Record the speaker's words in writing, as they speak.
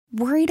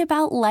Worried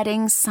about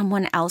letting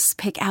someone else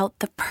pick out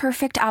the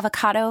perfect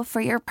avocado for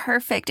your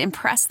perfect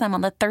impress them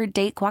on the third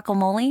date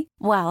guacamole?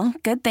 Well,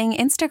 good thing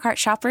Instacart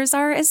shoppers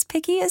are as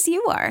picky as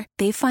you are.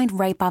 They find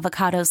ripe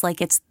avocados like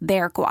it's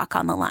their guac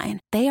on the line.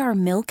 They are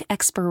milk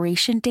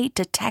expiration date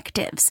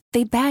detectives.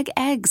 They bag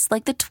eggs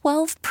like the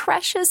 12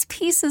 precious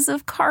pieces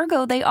of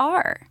cargo they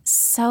are.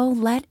 So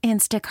let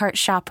Instacart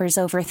shoppers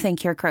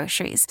overthink your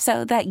groceries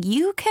so that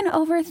you can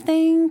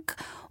overthink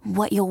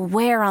what you'll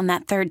wear on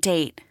that third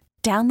date.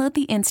 Download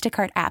the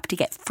Instacart app to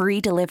get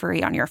free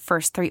delivery on your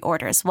first 3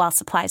 orders while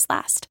supplies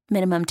last.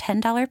 Minimum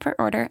 $10 per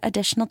order.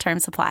 Additional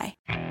terms apply.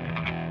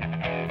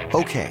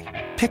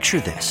 Okay, picture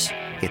this.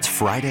 It's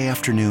Friday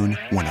afternoon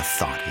when a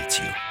thought hits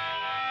you.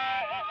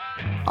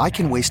 I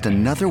can waste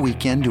another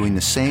weekend doing the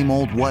same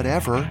old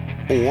whatever,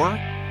 or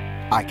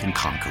I can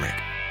conquer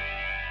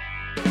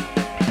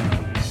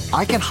it.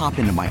 I can hop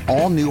into my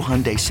all-new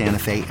Hyundai Santa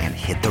Fe and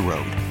hit the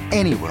road.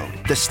 Any road.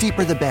 The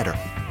steeper, the better.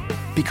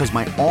 Because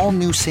my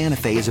all-new Santa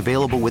Fe is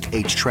available with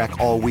H-Track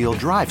all-wheel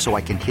drive, so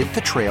I can hit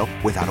the trail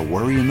without a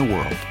worry in the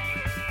world.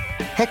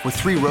 Heck, with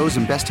 3 rows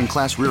and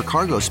best-in-class rear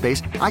cargo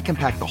space, I can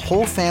pack the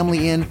whole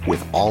family in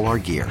with all our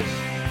gear.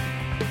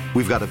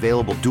 We've got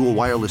available dual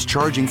wireless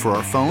charging for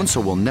our phones,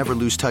 so we'll never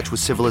lose touch with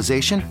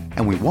civilization,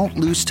 and we won't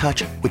lose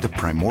touch with the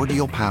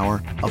primordial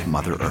power of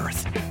Mother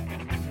Earth.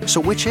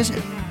 So which is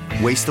it?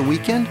 Waste the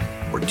weekend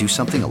or do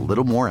something a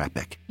little more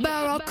epic?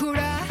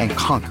 And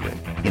conquer it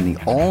in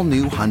the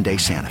all-new Hyundai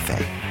Santa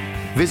Fe.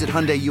 Visit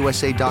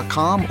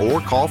HyundaiUSA.com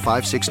or call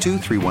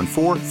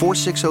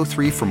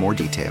 562-314-4603 for more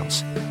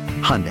details.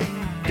 Hyundai,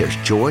 there's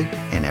joy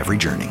in every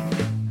journey.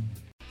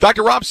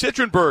 Dr. Rob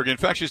Citronberg,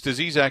 infectious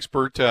disease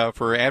expert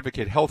for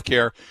Advocate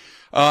Healthcare.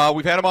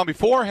 We've had him on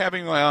before,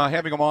 having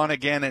him on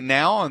again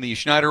now on the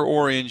Schneider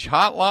Orange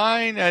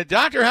Hotline.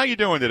 Doctor, how you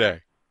doing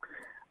today?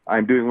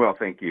 I'm doing well,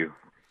 thank you.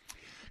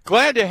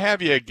 Glad to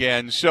have you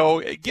again.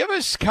 So give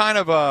us kind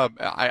of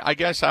I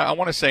guess I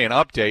want to say an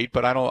update,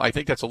 but I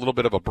think that's a little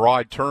bit of a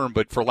broad term,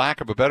 but for lack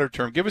of a better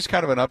term, give us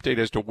kind of an update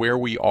as to where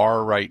we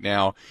are right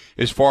now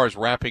as far as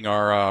wrapping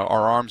our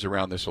arms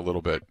around this a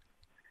little bit.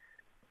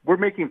 We're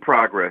making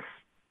progress.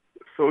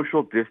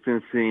 Social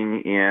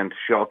distancing and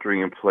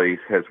sheltering in place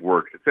has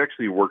worked. It's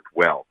actually worked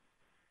well.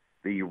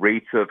 The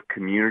rates of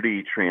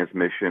community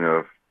transmission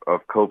of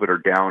COVID are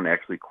down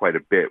actually quite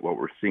a bit. What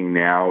we're seeing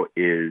now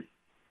is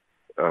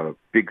a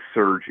big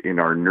surge in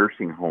our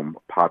nursing home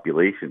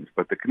populations,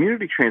 but the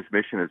community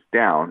transmission is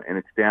down, and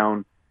it's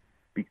down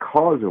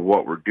because of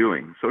what we're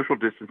doing. Social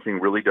distancing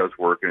really does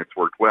work, and it's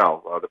worked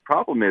well. The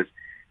problem is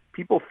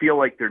people feel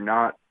like they're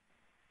not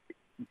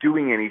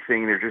doing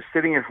anything. They're just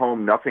sitting at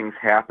home, nothing's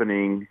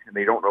happening, and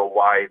they don't know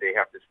why they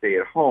have to stay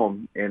at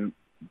home. And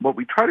what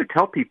we try to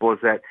tell people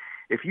is that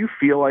if you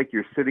feel like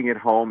you're sitting at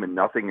home and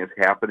nothing is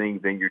happening,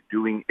 then you're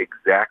doing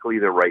exactly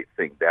the right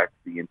thing. That's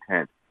the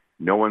intent.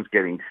 No one's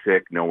getting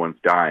sick. No one's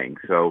dying.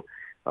 So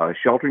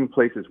sheltering in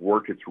place has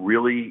worked. It's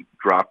really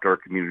dropped our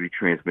community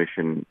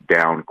transmission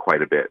down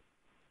quite a bit.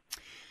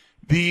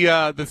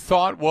 The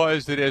thought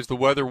was that as the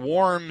weather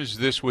warms,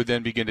 this would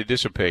then begin to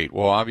dissipate.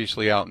 Well,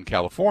 obviously out in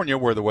California,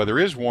 where the weather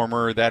is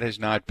warmer, that has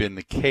not been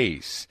the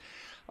case.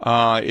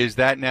 Is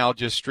that now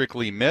just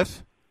strictly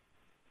myth?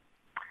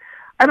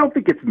 I don't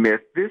think it's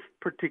myth. This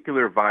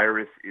particular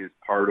virus is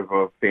part of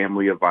a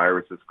family of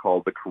viruses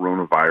called the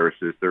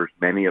coronaviruses. There's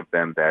many of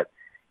them that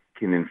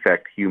can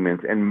infect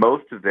humans, and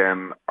most of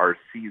them are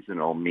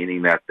seasonal,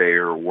 meaning that they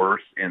are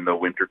worse in the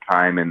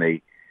wintertime and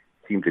they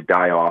seem to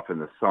die off in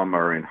the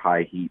summer in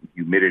high heat and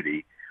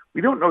humidity.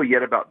 We don't know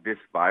yet about this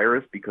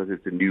virus because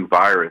it's a new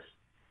virus.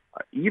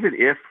 Even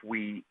if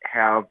we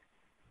have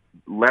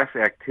less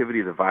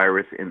activity of the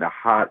virus in the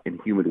hot and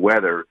humid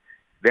weather,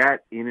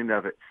 that in and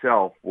of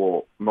itself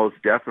will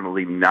most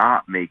definitely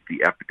not make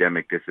the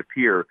epidemic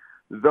disappear,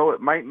 though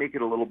it might make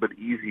it a little bit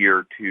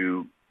easier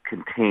to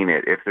contain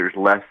it. If there's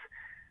less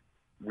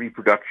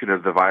reproduction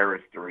of the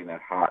virus during that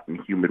hot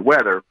and humid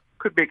weather,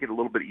 could make it a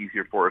little bit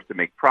easier for us to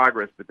make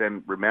progress. But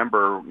then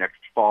remember, next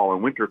fall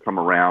and winter come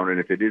around, and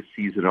if it is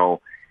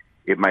seasonal,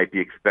 it might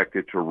be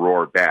expected to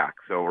roar back.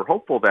 So we're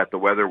hopeful that the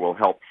weather will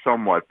help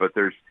somewhat, but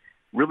there's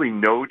really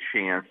no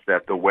chance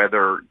that the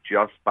weather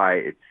just by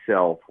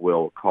itself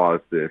will cause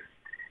this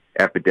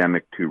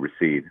epidemic to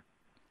recede.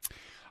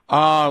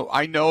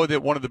 I know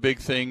that one of the big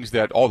things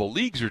that all the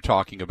leagues are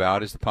talking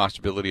about is the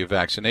possibility of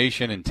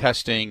vaccination and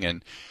testing,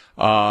 and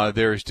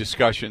there's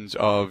discussions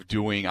of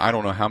doing I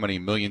don't know how many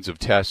millions of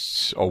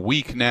tests a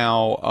week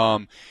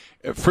now.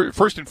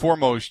 First and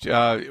foremost,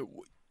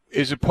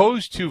 as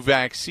opposed to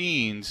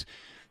vaccines,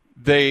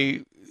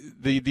 the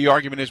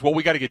argument is, well,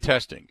 we got to get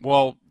testing.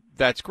 Well,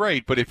 that's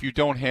great, but if you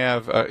don't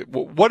have,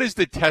 what does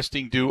the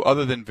testing do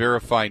other than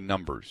verify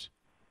numbers?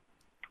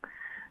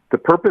 The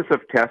purpose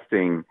of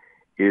testing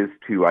is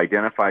to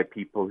identify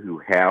people who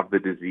have the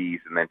disease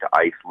and then to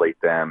isolate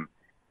them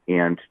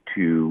and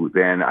to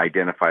then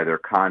identify their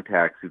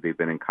contacts who they've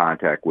been in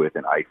contact with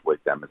and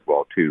isolate them as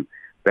well, too.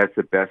 That's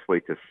the best way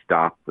to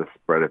stop the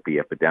spread of the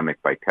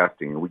epidemic by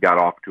testing. And we got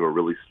off to a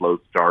really slow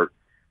start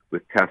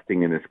with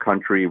testing in this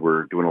country.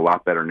 We're doing a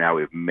lot better now.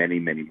 We have many,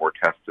 many more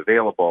tests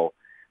available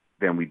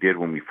than we did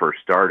when we first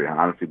started.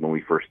 Honestly, when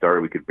we first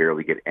started, we could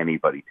barely get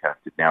anybody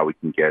tested. Now we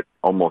can get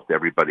almost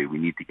everybody we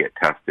need to get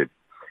tested.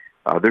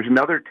 There's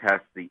another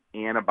test, the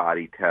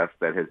antibody test,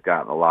 that has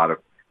gotten a lot of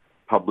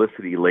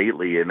publicity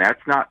lately, and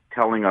that's not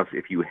telling us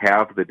if you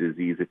have the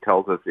disease. It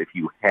tells us if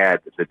you had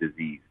the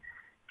disease.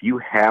 If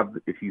you've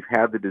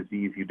had the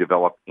disease, you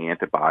develop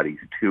antibodies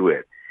to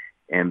it.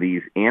 And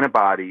these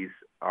antibodies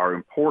are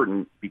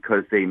important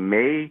because they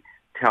may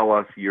tell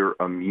us you're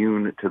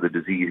immune to the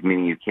disease,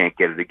 meaning you can't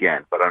get it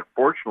again. But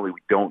unfortunately,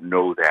 we don't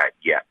know that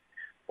yet.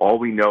 All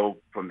we know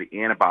from the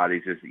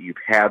antibodies is that you've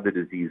had the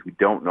disease. We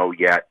don't know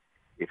yet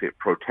if it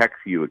protects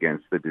you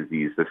against the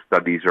disease. The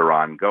studies are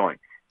ongoing.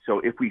 So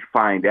if we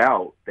find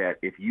out that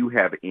if you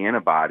have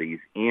antibodies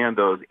and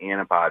those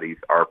antibodies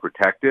are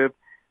protective,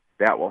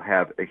 that will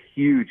have a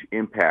huge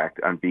impact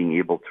on being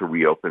able to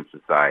reopen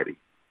society.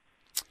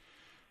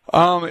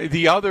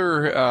 The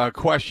other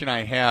question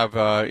I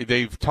have,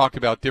 they've talked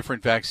about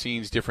different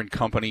vaccines, different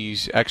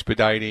companies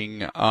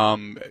expediting.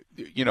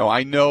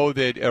 I know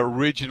that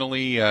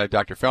originally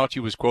Dr. Fauci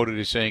was quoted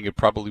as saying it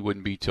probably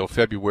wouldn't be till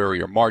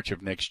February or March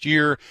of next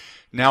year.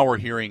 Now we're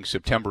hearing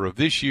September of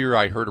this year.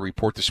 I heard a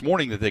report this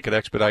morning that they could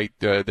expedite,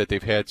 that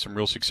they've had some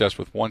real success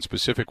with one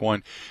specific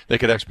one. They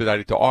could expedite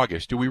it to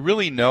August. Do we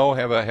really know,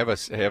 have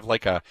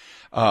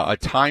a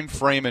time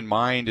frame in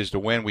mind as to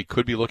when we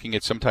could be looking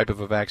at some type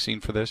of a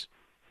vaccine for this?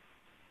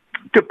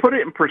 To put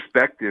it in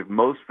perspective,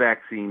 most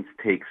vaccines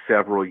take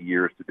several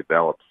years to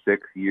develop,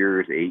 6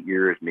 years, 8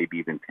 years, maybe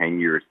even 10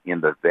 years.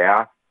 In the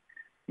vast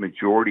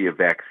majority of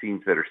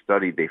vaccines that are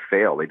studied, they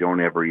fail. They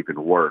don't ever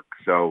even work.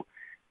 So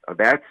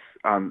that's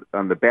on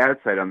the bad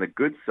side. On the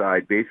good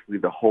side, basically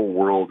the whole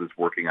world is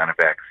working on a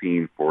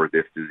vaccine for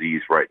this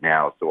disease right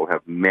now. So we'll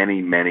have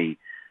many, many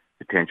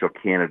potential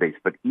candidates.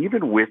 But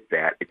even with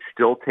that, it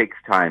still takes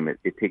time.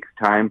 It takes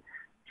time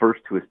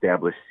first to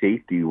establish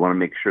safety. We want to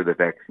make sure the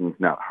vaccine's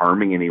not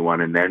harming anyone,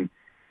 and then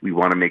we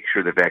want to make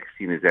sure the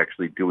vaccine is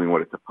actually doing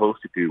what it's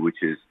supposed to do,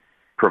 which is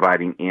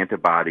providing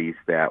antibodies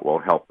that will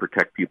help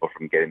protect people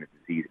from getting the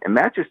disease. And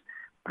that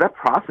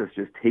process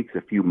just takes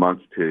a few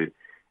months to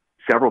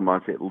several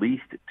months at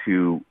least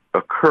to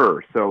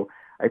occur. So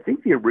I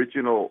think the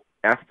original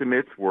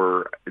estimates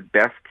were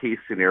best case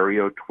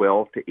scenario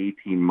 12 to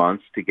 18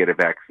 months to get a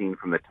vaccine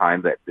from the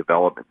time that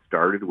development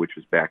started, which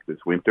was back this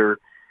winter.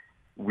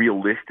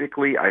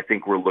 Realistically, I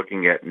think we're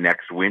looking at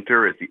next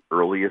winter as the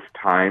earliest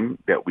time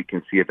that we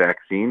can see a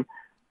vaccine.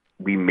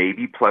 We may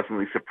be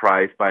pleasantly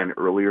surprised by an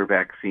earlier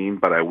vaccine,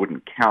 but I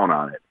wouldn't count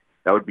on it.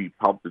 That would be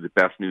probably the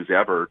best news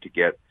ever, to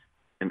get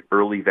an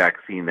early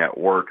vaccine that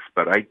works.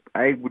 But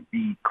I would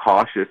be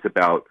cautious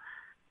about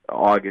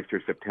August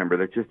or September.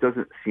 That just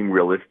doesn't seem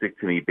realistic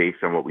to me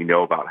based on what we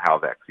know about how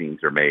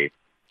vaccines are made.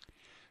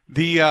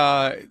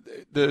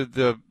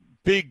 The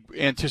big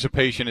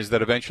anticipation is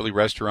that eventually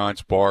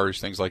restaurants, bars,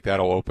 things like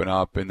that will open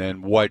up, and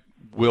then what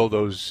will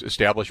those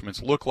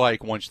establishments look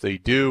like once they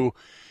do?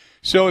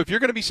 So if you're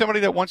going to be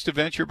somebody that wants to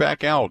venture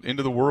back out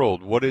into the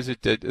world, what is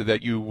it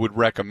that you would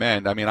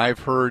recommend? I mean, I've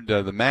heard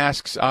the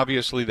masks,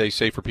 obviously, they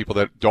say for people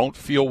that don't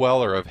feel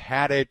well or have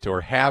had it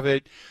or have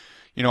it,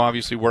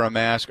 obviously wear a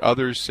mask.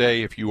 Others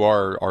say if you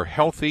are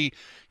healthy,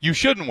 you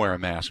shouldn't wear a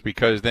mask,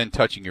 because then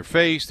touching your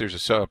face,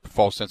 there's a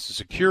false sense of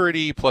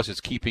security. Plus,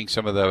 it's keeping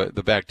some of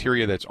the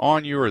bacteria that's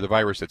on you, or the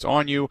virus that's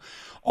on you,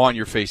 on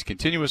your face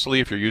continuously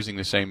if you're using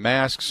the same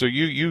mask. So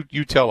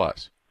you tell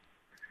us.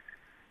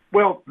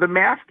 Well, the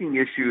masking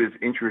issue is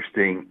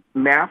interesting.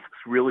 Masks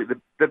really,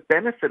 the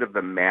benefit of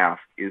the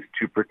mask is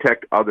to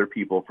protect other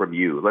people from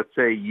you. Let's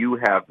say you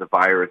have the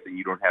virus and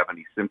you don't have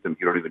any symptoms,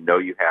 you don't even know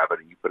you have it,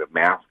 and you put a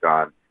mask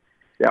on.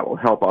 That will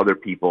help other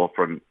people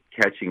from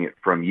catching it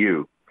from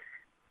you,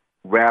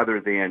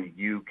 rather than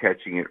you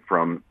catching it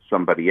from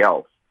somebody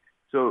else.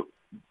 So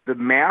the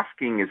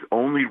masking is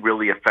only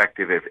really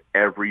effective if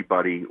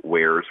everybody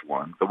wears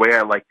one. The way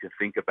I like to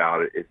think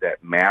about it is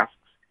that masks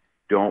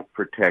don't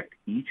protect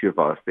each of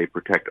us, they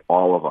protect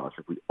all of us.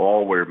 If we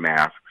all wear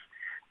masks,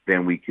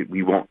 then we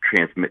won't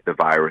transmit the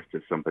virus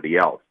to somebody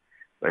else.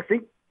 But I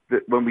think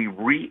that when we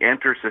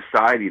re-enter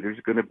society, there's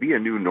going to be a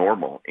new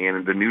normal,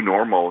 and the new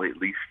normal, at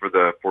least for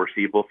the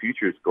foreseeable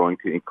future, is going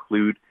to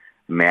include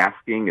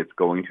masking. It's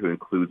going to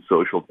include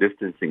social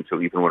distancing. So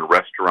even when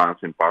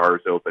restaurants and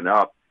bars open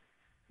up,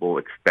 we'll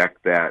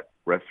expect that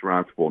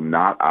restaurants will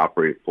not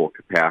operate at full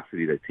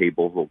capacity. The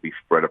tables will be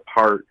spread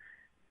apart.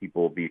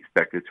 People will be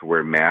expected to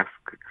wear masks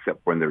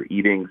except when they're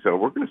eating. So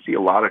we're going to see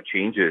a lot of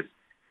changes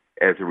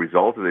as a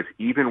result of this.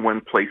 Even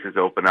when places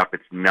open up,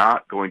 it's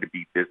not going to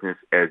be business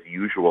as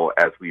usual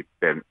as we've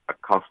been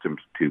accustomed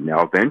to.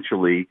 Now,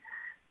 eventually,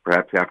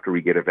 perhaps after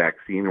we get a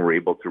vaccine and we're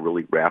able to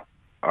really wrap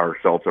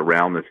ourselves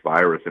around this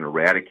virus and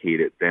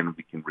eradicate it, then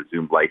we can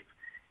resume life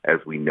as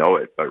we know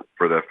it. But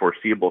for the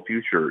foreseeable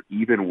future,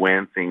 even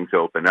when things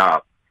open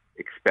up,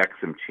 expect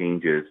some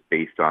changes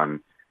based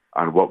on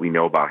what we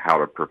know about how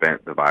to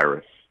prevent the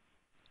virus.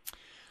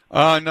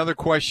 Another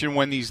question,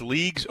 when these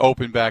leagues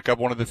open back up,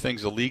 one of the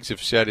things the leagues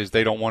have said is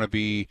they don't want to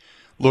be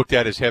looked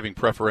at as having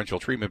preferential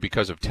treatment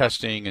because of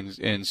testing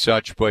and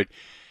such. But,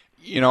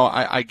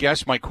 I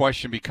guess my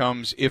question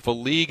becomes, if a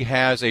league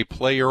has a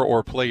player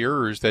or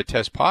players that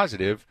test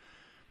positive,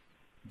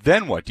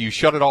 then what? Do you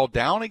shut it all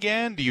down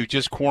again? Do you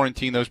just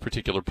quarantine those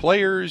particular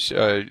players?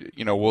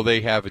 Will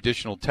they have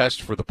additional tests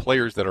for the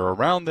players that are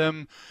around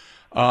them?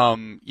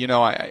 And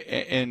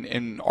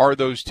are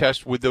those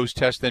tests, would those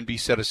tests then be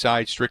set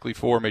aside strictly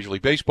for Major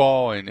League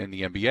Baseball and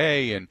the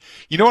NBA? And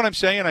you know what I'm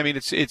saying? I mean,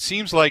 it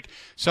seems like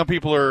some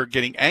people are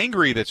getting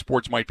angry that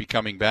sports might be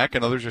coming back,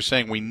 and others are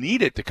saying we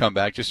need it to come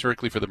back just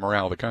strictly for the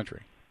morale of the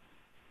country.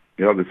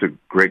 Those are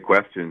great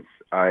questions.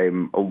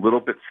 I'm a little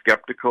bit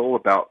skeptical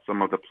about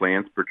some of the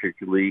plans,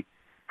 particularly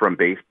from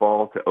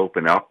baseball, to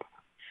open up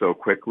so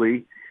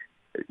quickly.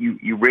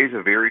 You raise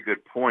a very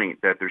good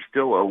point that there's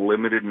still a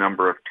limited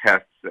number of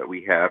tests that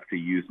we have to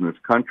use in this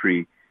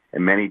country,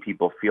 and many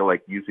people feel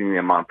like using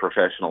them on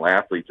professional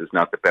athletes is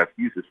not the best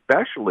use,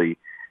 especially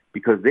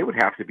because they would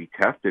have to be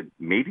tested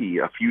maybe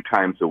a few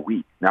times a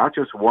week, not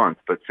just once,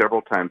 but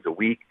several times a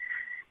week,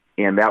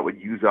 and that would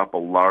use up a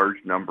large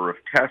number of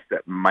tests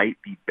that might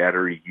be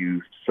better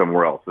used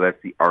somewhere else. So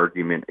that's the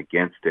argument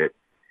against it.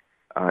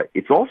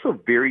 It's also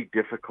very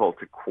difficult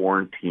to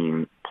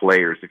quarantine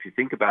players. If you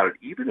think about it,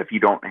 even if you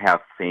don't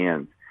have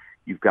fans,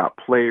 you've got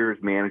players,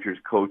 managers,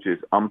 coaches,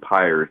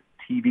 umpires,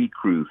 TV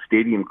crews,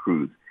 stadium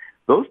crews.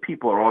 Those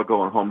people are all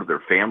going home to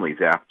their families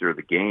after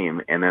the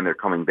game, and then they're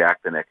coming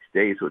back the next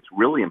day. So it's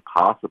really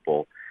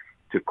impossible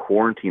to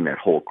quarantine that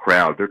whole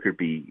crowd. There could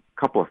be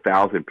a couple of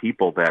thousand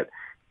people that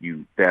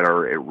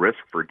are at risk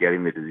for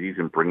getting the disease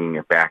and bringing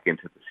it back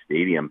into the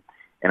stadium.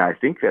 And I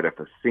think that if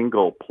a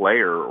single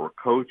player or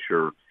coach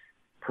or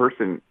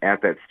person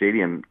at that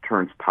stadium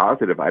turns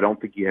positive, I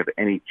don't think you have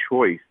any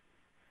choice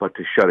but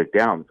to shut it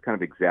down. It's kind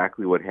of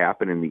exactly what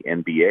happened in the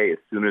NBA. As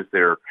soon as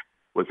there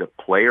was a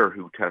player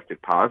who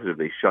tested positive,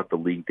 they shut the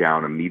league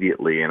down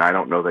immediately. And I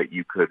don't know that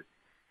you could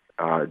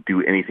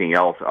do anything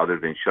else other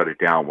than shut it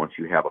down once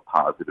you have a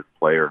positive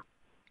player.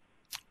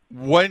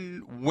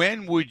 When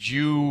would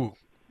you,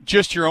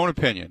 just your own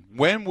opinion,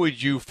 when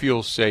would you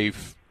feel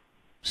safe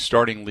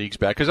starting leagues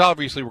back? Because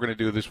obviously we're going to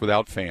do this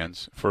without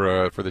fans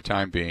for the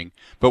time being.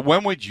 But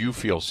when would you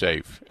feel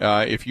safe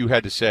if you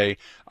had to say,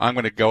 I'm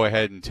going to go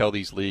ahead and tell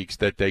these leagues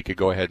that they could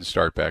go ahead and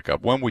start back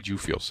up? When would you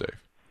feel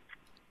safe?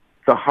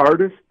 The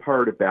hardest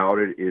part about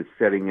it is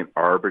setting an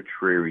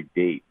arbitrary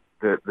date.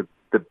 The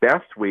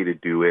best way to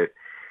do it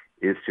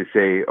is to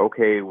say,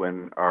 okay,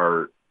 when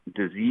our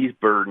disease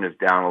burden is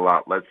down a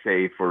lot, let's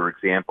say, for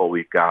example,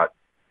 we've got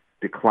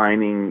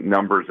declining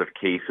numbers of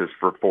cases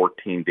for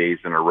 14 days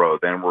in a row,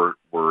 then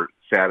we're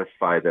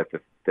satisfied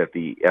that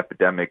the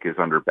epidemic is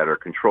under better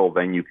control,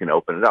 then you can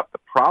open it up. The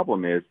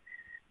problem is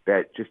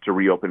that just to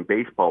reopen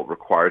baseball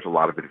requires a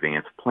lot of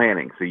advanced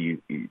planning. So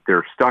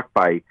they're stuck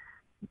by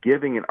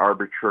giving an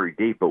arbitrary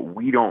date, but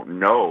we don't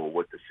know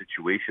what the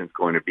situation is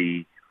going to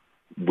be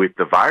with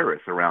the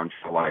virus around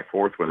July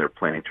 4th when they're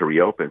planning to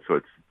reopen. So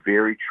it's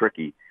very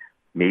tricky.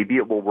 Maybe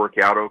it will work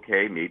out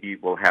okay. Maybe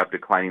we'll have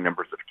declining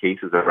numbers of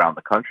cases around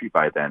the country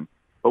by then,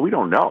 but we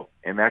don't know.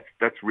 And that's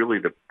really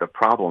the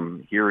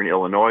problem here in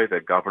Illinois. The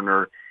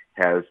governor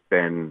has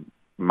been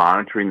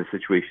monitoring the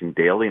situation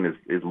daily and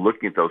is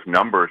looking at those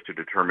numbers to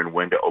determine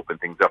when to open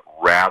things up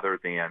rather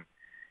than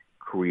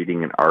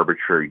creating an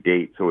arbitrary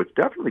date. So it's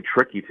definitely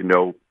tricky to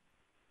know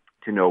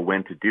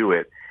when to do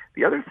it.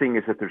 The other thing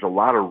is that there's a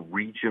lot of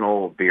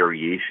regional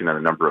variation on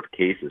the number of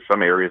cases.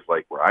 Some areas,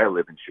 like where I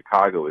live in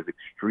Chicago, is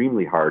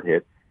extremely hard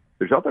hit.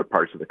 There's other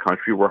parts of the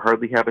country where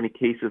hardly have any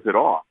cases at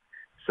all.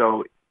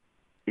 So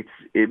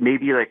it may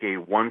be like a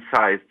one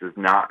size does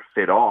not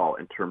fit all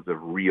in terms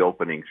of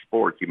reopening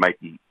sports. You might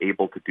be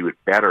able to do it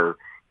better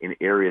in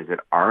areas that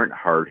aren't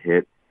hard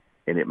hit,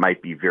 and it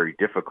might be very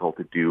difficult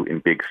to do in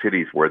big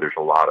cities where there's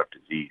a lot of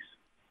disease.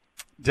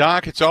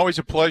 Doc, it's always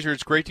a pleasure.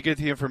 It's great to get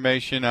the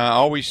information. I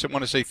always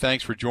want to say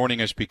thanks for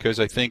joining us because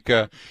I think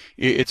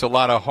it's a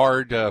lot of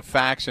hard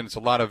facts and it's a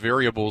lot of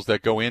variables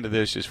that go into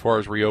this as far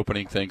as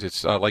reopening things.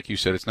 It's like you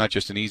said, it's not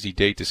just an easy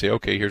date to say,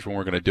 okay, here's when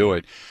we're going to do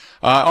it.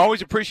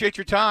 Always appreciate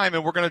your time,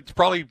 and we're going to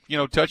probably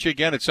touch you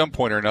again at some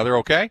point or another,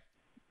 okay?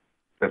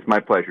 That's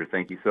my pleasure.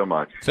 Thank you so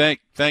much.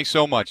 Thanks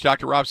so much.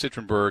 Dr. Rob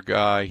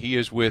Citrenberg, he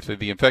is with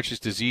the infectious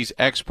disease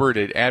expert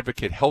at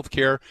Advocate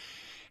Healthcare.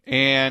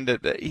 And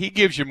he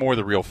gives you more of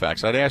the real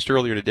facts. I'd asked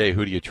earlier today,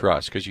 who do you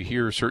trust? Because you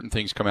hear certain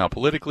things come out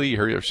politically, you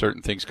hear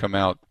certain things come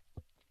out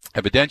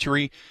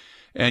evidentiary,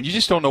 and you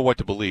just don't know what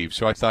to believe.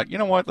 So I thought, you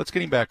know what, let's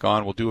get him back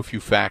on. We'll do a few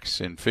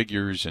facts and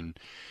figures and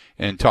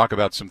talk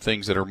about some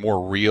things that are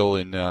more real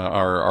in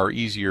our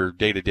easier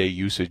day-to-day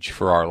usage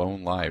for our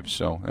own lives.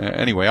 So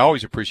anyway, I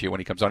always appreciate when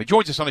he comes on. He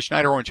joins us on the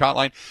Schneider Orange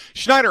Hotline.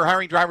 Schneider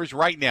hiring drivers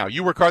right now.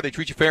 You work hard, they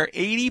treat you fair.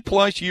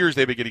 80-plus years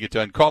they've been getting it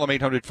done. Call them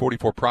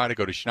 844-PRIDE or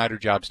go to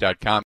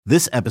schneiderjobs.com.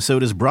 This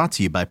episode is brought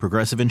to you by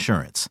Progressive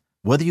Insurance.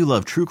 Whether you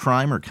love true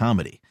crime or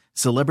comedy,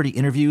 celebrity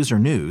interviews or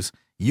news,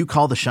 you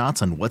call the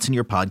shots on what's in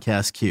your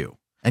podcast queue.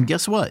 And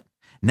guess what?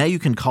 Now you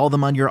can call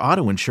them on your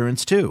auto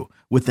insurance too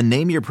with the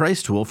Name Your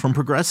Price tool from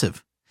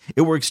Progressive.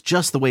 It works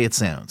just the way it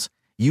sounds.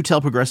 You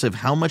tell Progressive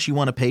how much you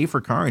want to pay for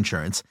car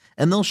insurance,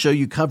 and they'll show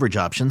you coverage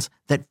options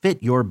that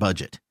fit your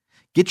budget.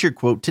 Get your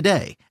quote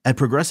today at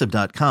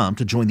Progressive.com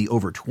to join the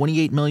over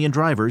 28 million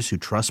drivers who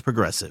trust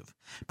Progressive.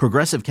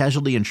 Progressive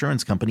Casualty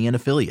Insurance Company and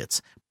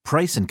Affiliates.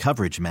 Price and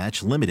coverage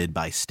match limited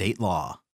by state law.